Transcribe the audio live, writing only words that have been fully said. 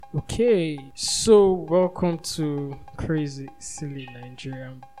Okay, so welcome to Crazy Silly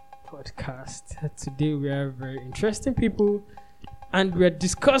Nigerian podcast. Today we have very interesting people, and we're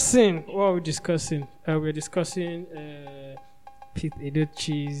discussing. What are we discussing? We're discussing Pete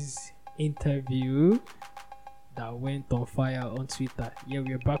Edochie's interview that went on fire on Twitter. Yeah,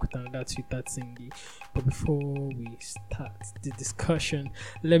 we're back with another Twitter thingy. But before we start the discussion,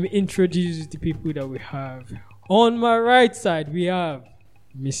 let me introduce the people that we have. On my right side, we have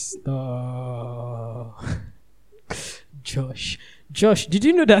Mr. Josh. Josh, did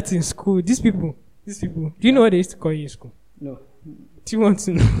you know that in school, these people, do you know what they used to call you in school? No. Do you want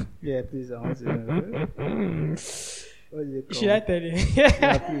to know? Yeah, please, I want to know. What is it called? Should I tell you?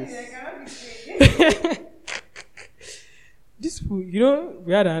 Yeah, please. This people, you know,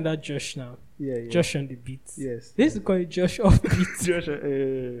 we had another Josh now. Yeah. Josh on the beat. Yes. They used to call you Josh off beat. Josh,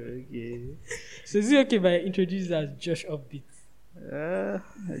 okay. So is it okay if I introduce you as Josh off beat?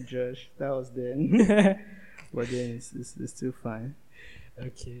 Josh, that was then. But then it's still fine.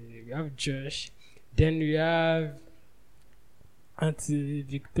 Okay, we have Josh. Then we have Auntie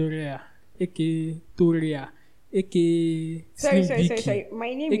Victoria, aka Toria, aka Sorry.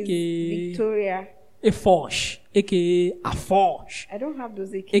 My name is Victoria. Afosh, aka Afosh, I don't have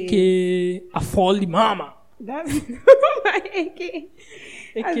those AKs. aka Afoli Mama. That's not my AK.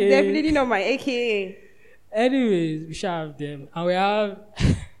 That's definitely not my AKA. Anyways, we shall have them. And we have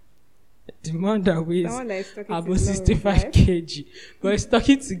the man that weighs about 65 kg. But he's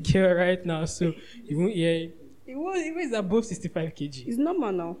talking to girl right now, so you won't hear. He weighs above 65 kg. It's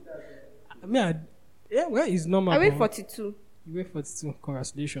normal now. I mean, it's normal. I weigh 42. You weigh 42.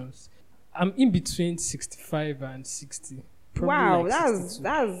 Congratulations. I'm in between 65 and 60. Wow, like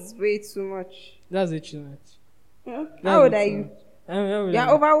that's way too much. That's way too much. Huh? How old are you? You're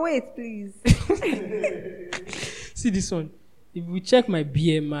overweight, please. See this one. If we check my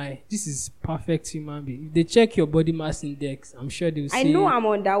BMI, this is perfect human being. If they check your body mass index, I'm sure they will say. I know I'm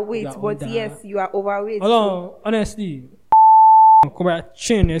underweight, but yes, you are overweight. Hold on, honestly. Come back,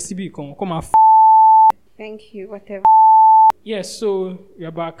 chain SCB, come. Thank you, whatever. Yes, so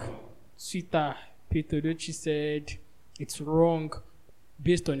we're back. Twitter, Peter Dochi said it's wrong,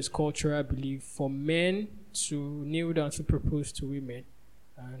 based on his cultural belief, for men to kneel down to propose to women,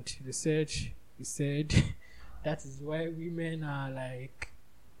 and he said that is why women are like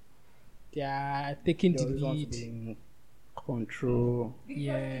they are taking the They want to be lead. in control.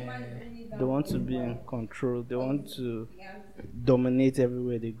 Yeah, They want to be in control. They want to dominate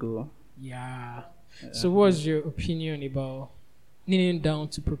everywhere they go. yeah. So, what's your opinion about kneeling down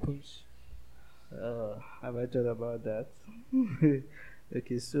to propose? Have I thought about that?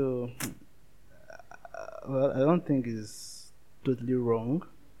 Okay, so well, I don't think it's totally wrong.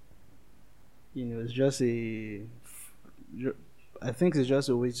 You know, it's just I think it's just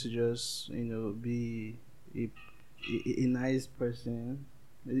a way to just be a nice person.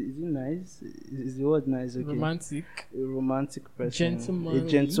 Is it nice? Is the word nice? Okay. Romantic. A romantic person, Gentlemanly. a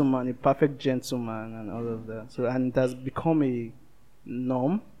gentleman, a perfect gentleman, and all of that. So, and it has become a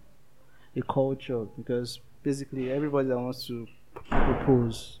norm, a culture, because basically everybody that wants to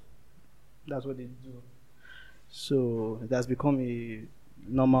propose, that's what they do. So it has become a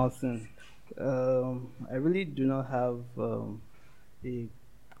normal thing. I really do not have a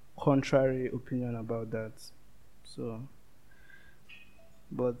contrary opinion about that. So,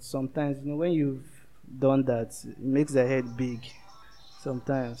 but sometimes, when you've done that, it makes their head big.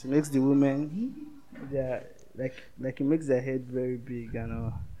 Sometimes it makes the women, they're like it makes their head very big,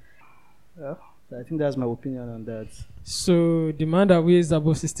 and so I think that's my opinion on that. So the man that weighs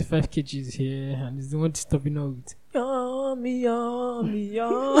above 65 kg is here, and is the one disturbing us with yummy.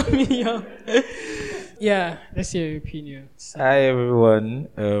 Yeah, let's hear your opinion. Hi everyone.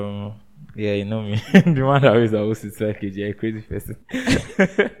 Yeah, you know me. The man that weighs above 65 kg, a crazy person.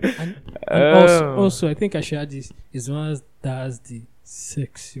 And also, I think I should add this. Is one that has the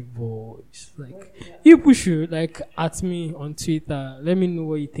sexy voice. Like you push you like at me on Twitter. Let me know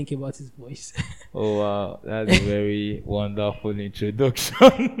what you think about his voice. Oh wow, that's a very wonderful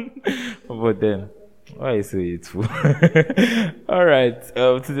introduction. But then, why you so hateful? All right,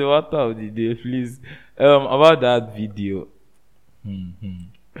 to the matter of the day, please. About that video.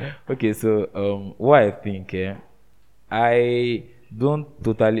 Okay, so what I think, I don't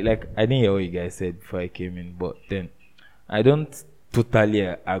totally like. I didn't hear what you guys said before I came in, but then I don't totally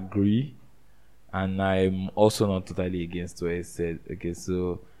agree, and I'm also not totally against what he said. Okay,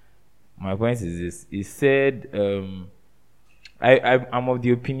 so my point is this: he said, I'm of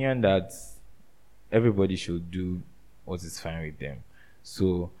the opinion that everybody should do what is fine with them.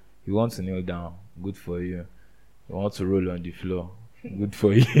 So you want to kneel down, good for you. You want to roll on the floor, good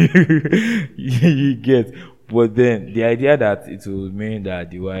for you. You get. But then the idea that it will mean that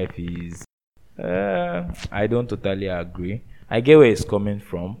the wife is, I don't totally agree. I get where it's coming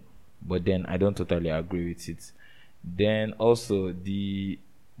from, but then I don't totally agree with it. Then also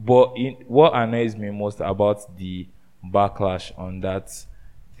what annoys me most about the backlash on that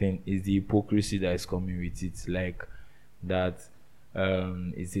thing is the hypocrisy that is coming with it. Like that,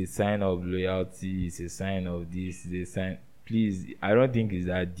 it's a sign of loyalty. It's a sign of this. It's a sign. Please, I don't think it's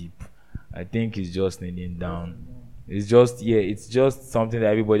that deep. I think it's just kneeling down. It's just something that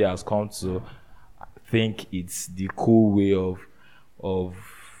everybody has come to think it's the cool way of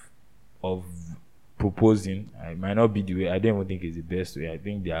proposing. It might not be the way. I don't even think it's the best way. I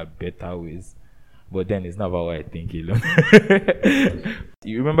think there are better ways. But then it's not about what I think alone.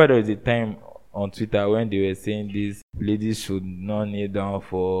 You remember there was a time on Twitter when they were saying these ladies should not kneel down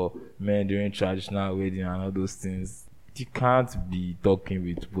for men during traditional wedding and all those things. You can't be talking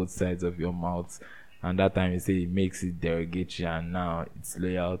with both sides of your mouth. And that time you say it makes it derogatory, and now it's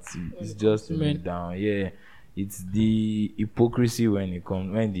loyalty. It's just to kneel down. Yeah. It's the hypocrisy when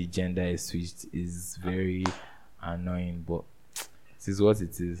the gender is switched is very annoying, but it is what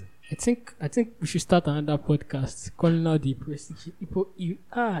it is. I think we should start another podcast calling out the hypocrisy.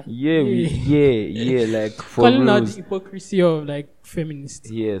 Like for calling out rules. the hypocrisy of like feminists.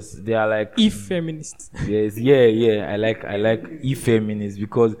 Yes, they are like feminists. Yes, I like feminists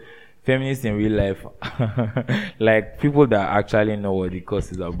because feminists in real life, like people that actually know what the cause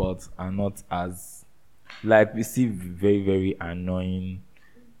is about, are not as like we see very very annoying,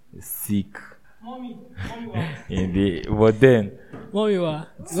 sick. Mommy, in the but then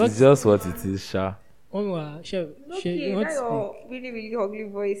it's just what it is, Sha. Mommy, okay, that's your really really ugly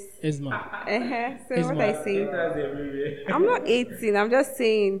voice. Esma. So Esma. What I say? I'm not 18. I'm just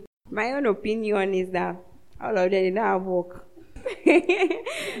saying my own opinion is that all of them don't have work.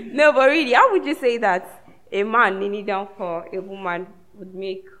 No, but really, how would you say that a man kneeling down for a woman would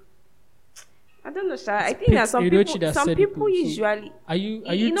make? I don't know, Sha. I think that some people usually. Are you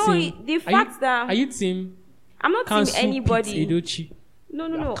team? The fact that are you team? I'm not team anybody.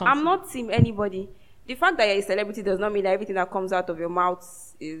 No. I'm not team anybody. The fact that you're a celebrity does not mean that everything that comes out of your mouth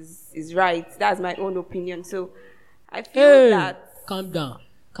is right. That's my own opinion. So I feel that. Calm down.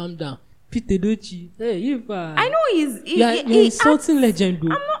 Pete Edochie. Hey, I know you're insulting legend,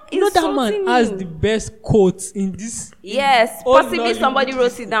 though. I'm not you know that man has the best quotes in this. Yes, possibly somebody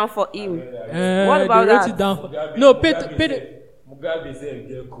wrote it down for him. What about they wrote that? It down for, no, Mugabe said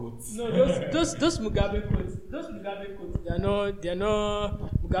get quotes. No, those Mugabe quotes. They're not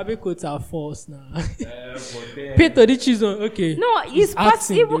Mugabe quotes are false now. Peter Edochie's on. Okay. No, it's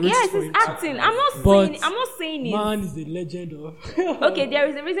possible. Yes, it's acting. I'm not saying it. Man is the legend of. Okay, there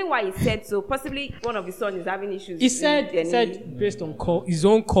is a reason why he said so. Possibly one of his sons is having issues. He said based on his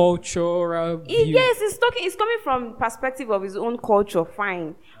own cultural view. Yes, it's coming from perspective of his own culture.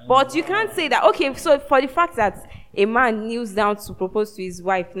 Fine, but you can't say that. Okay, so for the fact that a man kneels down to propose to his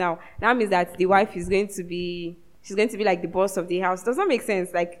wife now, that means that the wife is going to be like the boss of the house. Does not make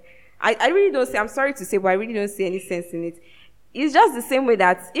sense. Like, I really don't say, I'm sorry to say, but I really don't see any sense in it. It's just the same way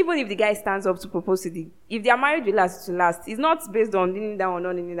that even if the guy stands up to propose if their marriage will last to last, it's not based on kneeling down or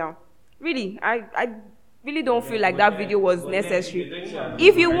not kneeling down. Really, I really don't feel like that video was necessary.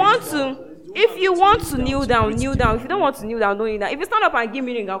 If you want to kneel down, kneel down. If you don't want to kneel down, don't kneel down. If you stand up and give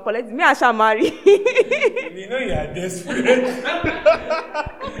me ring, I'll collect it. Me, I shall marry. You know you are desperate.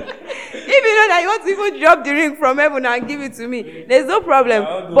 If you know that you want to even drop the ring from heaven and give it to me, there's no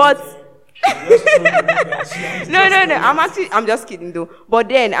problem. But no. I'm just kidding though. But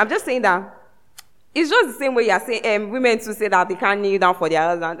then I'm just saying that it's just the same way you're saying women to say that they can't kneel down for their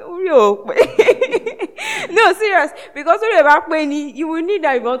husband. Oh, yo. No, serious. Because when you will need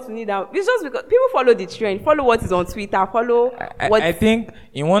that, you want to kneel down. It's just because people follow the trend, follow what is on Twitter, I think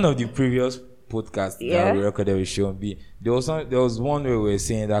in one of the previous podcasts that we recorded with Sean B, there was one where we were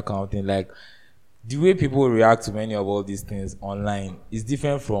saying that kind of thing, like the way people react to many of all these things online is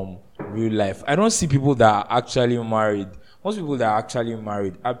different from real life. I don't see people that are actually married. Most people that are actually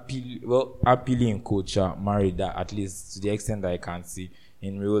married, happily in culture, married, that at least to the extent that I can see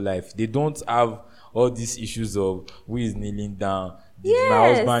in real life, they don't have all these issues of who is kneeling down. Yes. My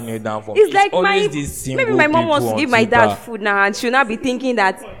husband kneel down for me. It's like always these simple maybe my mom wants to give my dad food now, and she'll not be thinking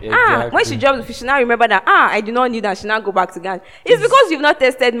that when she drops the fish, she'll not remember that I do not need that. She'll not go back to God. It's because you've not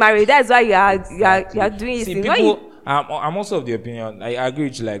tested marriage. That's why you are doing this thing. I'm also of the opinion. I agree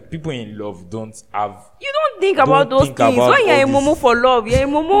with you. Like people in love don't have. You don't think about those things. When you're a mumu for love, you're a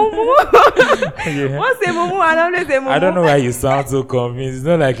mumu. Once a mumu, and always a mumu. I don't know why you sound so convinced. It's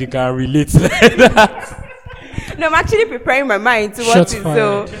not like you can relate like that. No, I'm actually preparing my mind towards Shots it.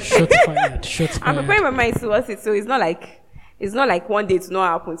 fired. So Shots fired. Shots I'm preparing fired. my mind towards it. So it's not like one day to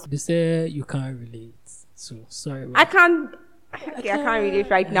not happen. They say you can't relate. So sorry. I can't. Okay, I can't relate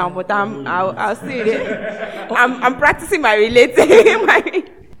right now, but I'll still relate. I'm practicing my relating.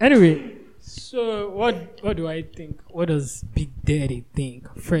 Anyway, so what do I think? What does Big Daddy think?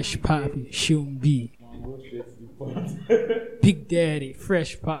 Fresh Papi, Shumbi. Big Daddy,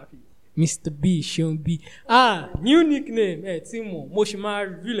 Fresh Papi, Mr. B, Shumbi. New nickname. Timo, Moshima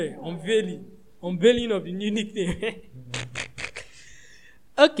reveal unveiling of the new nickname.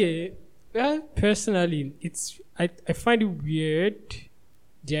 Okay, well, personally, I find it weird.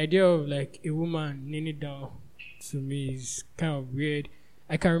 The idea of like a woman kneeling down to me is kind of weird.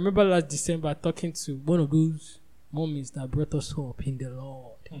 I can remember last December talking to one of those mommies that brought us up in the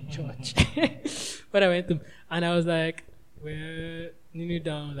Lord in church. When I went to, and I was like, well, kneeling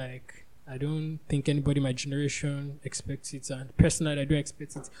down, like, I don't think anybody in my generation expects it, and personally, I don't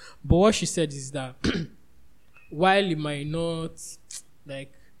expect it. But what she said is that while it might not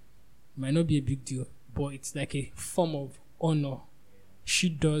be a big deal, but it's like a form of honor. She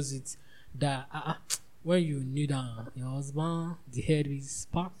does it that when you kneel down your husband, the head is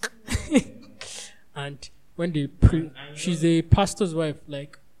back. And when they pray, she's a pastor's wife,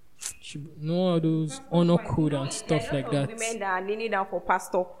 like she know all those honor code and stuff like that. Women that are kneeling down for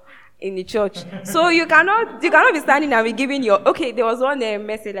pastor in the church. So you cannot be standing and be giving your. Okay, there was one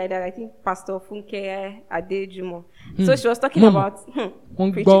message like that. I think Pastor Funke Adejumo. So she was talking about preaching.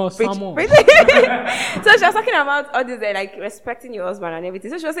 So she was talking about all this like respecting your husband and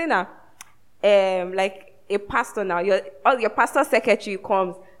everything. So she was saying that like a pastor now, your pastor secretary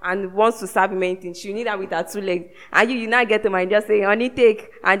comes and wants to serve him anything. She need that with her 2 legs, and you not get to mind just say honey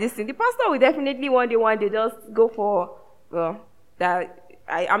take and this thing. The pastor will definitely one day just go for that.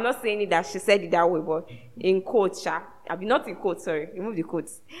 I'm not saying it that she said it that way, but in quotes, I'll be not in quotes, sorry, remove the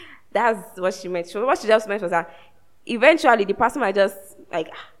quotes. That's what she meant. So what she just meant was that eventually the pastor might just like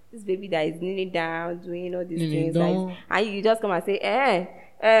this baby that is kneeling down, doing all these things, like, and you just come and say,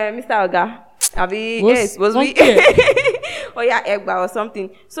 Mr. Oga, yes, was we? Or yeah, Egba or something.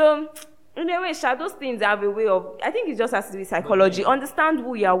 So in a way, those things have a way of. I think it just has to be psychology. Understand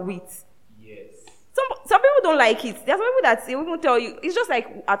who you are with. Some people don't like it. There's some people that they will tell you. It's just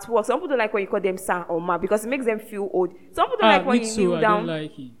like at work. Some people don't like when you call them sir or ma because it makes them feel old. Some people don't like when you kneel down. I don't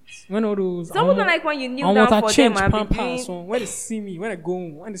like it. When all those. Some people don't like when you kneel down for them and be doing. When they see me, when I go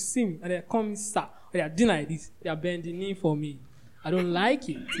home, when they see me and they call me sir, or they are doing like this, they are bending knee for me. I don't like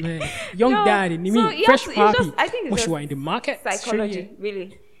it, man. Young daddy, fresh papi. I think it's just in the market. Psychology,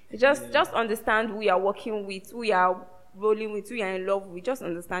 really. Just understand who you are working with, who you are rolling with, who you are in love with. Just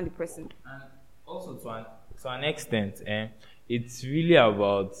understand the person. Also, to an extent, it's really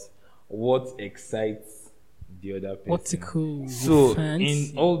about what excites the other person. What's cool? So,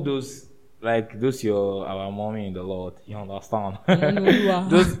 in all those, like those, our mommy in the Lord, you understand?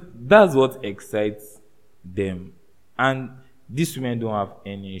 That's what excites them. And these women don't have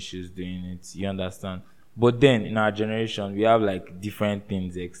any issues doing it, you understand? But then, in our generation, we have like different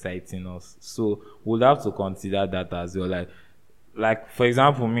things exciting us. So, we'll have to consider that as well. Like for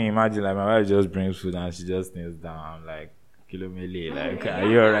example, me, imagine like my wife just brings food and she just kneels down. I'm like, Kilomele, like, are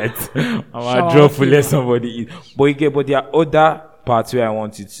you alright? I'm gonna drop food, let somebody eat. But there are other parts where I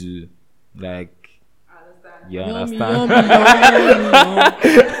want you to, like, you understand?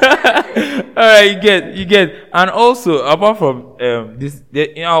 Alright, you get. And also, apart from this,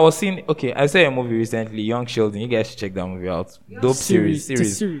 I was seeing. Okay, I saw a movie recently, Young Sheldon. You guys should check that movie out. Dope series.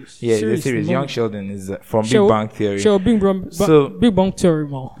 Yeah, the series. Young Sheldon is from Big Bang Theory. Big Bang Theory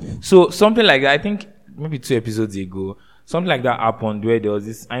more. So something like that. I think maybe 2 episodes ago, something like that happened where there was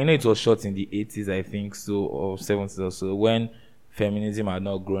this. I know it was shot in the 80s, I think so, or 70s or so, when feminism had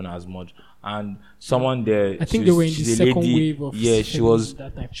not grown as much. And someone there, I think they were in the second wave of she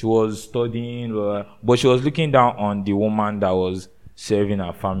was studying, but she was looking down on the woman that was serving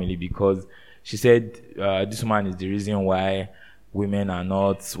her family because she said this woman is the reason why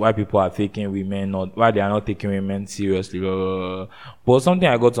why people are taking women why they are not taking women seriously. But something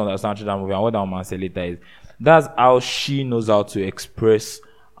I got to understand through that movie and what that woman said later is that's how she knows how to express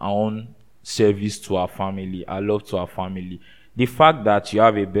her own service to her family, her love to her family. The fact that you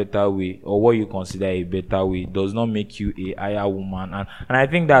have a better way or what you consider a better way does not make you a higher woman. And I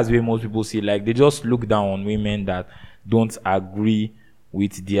think that's where most people see, like, they just look down on women that don't agree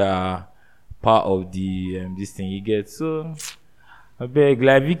with their part of the this thing you get. So I beg,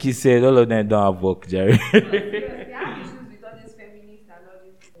 like Vicky said, all of them don't have work, Jerry.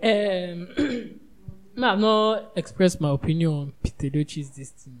 I've not expressed my opinion on Peter Dochi's this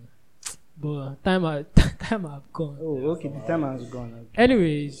thing. but time have gone. Oh, okay. The time has gone. Okay.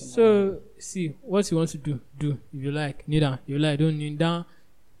 Anyways, so see what you want to do. Do if you like, kneel down. If you like, don't kneel down.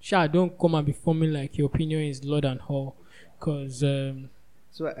 Sha, don't come and be forming like your opinion is Lord and all, cause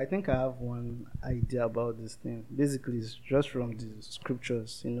So I think I have one idea about this thing. Basically, it's just from the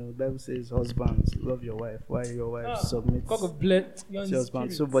scriptures. You know, the Bible says, "Husbands, love your wife, while your wife submits God to of bless your your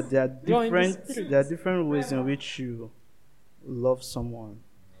husband." So, spirit. but there are You're in the different spirit. there are different ways in which you love someone,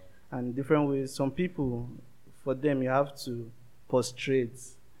 and different ways. Some people, for them, you have to prostrate,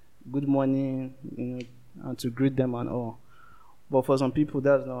 good morning, you know, and to greet them and all. But for some people,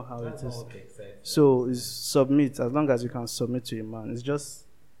 that's not how it is. So it's submit. As long as you can submit to a man, it's just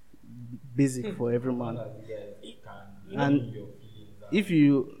basic for every man. And if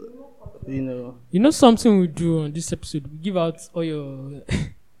you know, You know something we do on this episode? We give out all your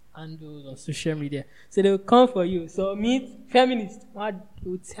handles on social media, so they will come for you. So meet feminists. What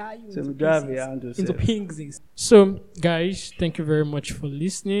will tell you? so into we drive pieces. a hand to Into say, pings. So, guys, thank you very much for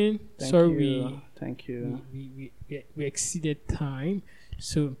listening. thank Sorry you, thank you. we exceeded time.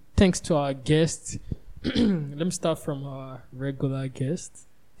 So, thanks to our guests. Let me start from our regular guest.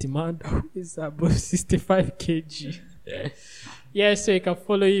 Demand who is above 65 kg. Yeah, so you can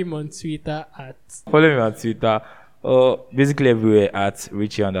follow him on Twitter at Follow me on Twitter. Basically everywhere at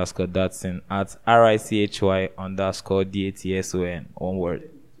Richie_Datson, at RICHY_DATSON. One word.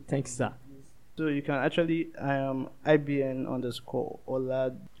 thanks, sir. So you can actually, I am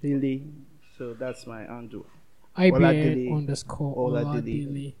IBN_Oladele. So that's my handle. Oladele.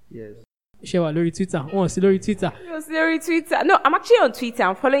 IBN_Oladele. Yes. Shewa lórí Twitter. Oh, sí lórí Twitter. It Larry Twitter. No, I'm actually on Twitter.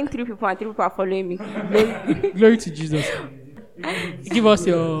 I'm following 3 people and 3 people are following me. Glory to Jesus. Give us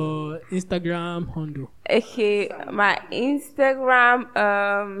your Instagram handle. Okay, my Instagram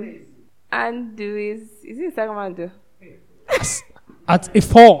handle is it Instagram handle? At a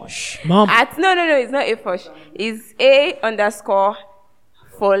Fosh. Mom. No, it's not Afosh. It's A_Folay.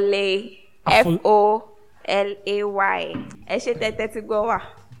 FOLAY. Ẹ ṣe tẹ́tẹ́ tí gbọ́ wà.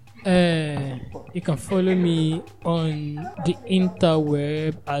 You can follow me on the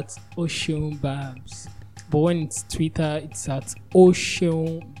interweb at Ocean Babs. But when it's Twitter, it's at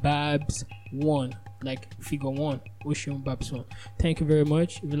Ocean Babs 1. Like figure 1. Ocean Babs 1. Thank you very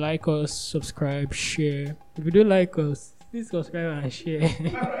much. If you like us, subscribe, share. If you don't like us, please subscribe and share.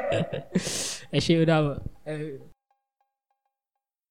 And share that one.